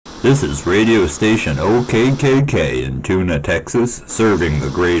This is radio station OKKK in Tuna, Texas, serving the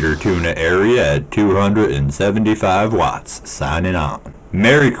greater Tuna area at 275 watts, signing on.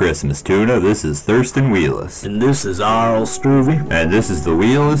 Merry Christmas, Tuna. This is Thurston Wheelis. And this is R.L. Struve. And this is the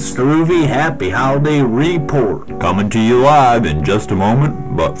Wheelis Struve Happy Holiday Report. Coming to you live in just a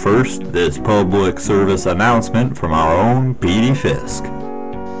moment, but first, this public service announcement from our own Petey Fisk.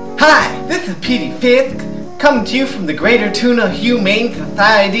 Hi, this is Petey Fisk, coming to you from the Greater Tuna Humane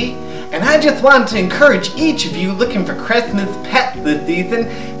Society, and I just want to encourage each of you looking for Christmas pets this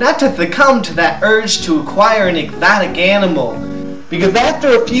season not to succumb to that urge to acquire an exotic animal. Because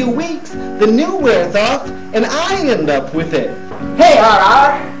after a few weeks, the new wears off, and I end up with it. Hey,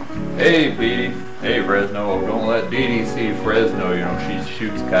 RR! Hey, Petey. Hey, Fresno. Don't let Dee Dee see Fresno. You know, she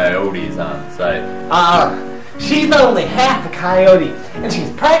shoots coyotes on sight. She's only half a coyote, and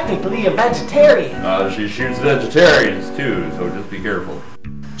she's practically a vegetarian. She shoots vegetarians, too, so just be careful.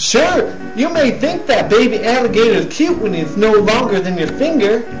 Sure, you may think that baby alligator is cute when he's no longer than your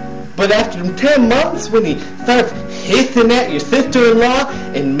finger, but after 10 months, when he starts hissing at your sister-in-law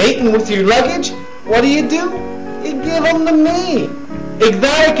and mating with your luggage, what do? You give him to me.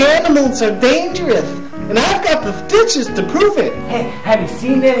 Exotic animals are dangerous, and I've got the stitches to prove it. Hey, have you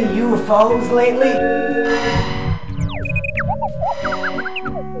seen any UFOs lately?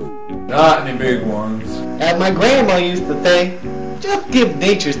 Not any big ones. As my grandma used to say, just give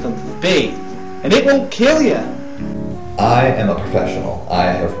nature some space, and it won't kill you. I am a professional. I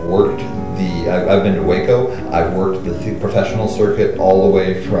have worked I've been to Waco. I've worked the professional circuit all the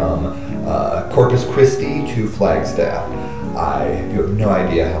way from Corpus Christi to Flagstaff. You have no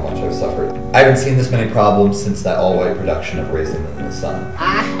idea how much I've suffered. I haven't seen this many problems since that all-white production of Raising Them in the Sun.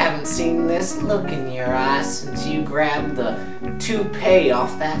 I haven't seen this look in your eyes since you grabbed the toupee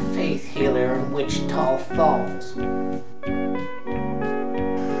off that faith healer in Wichita Falls.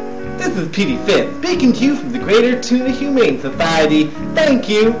 This is Petey Fisk, speaking to you from the Greater Tuna Humane Society. Thank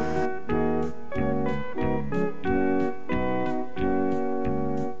you.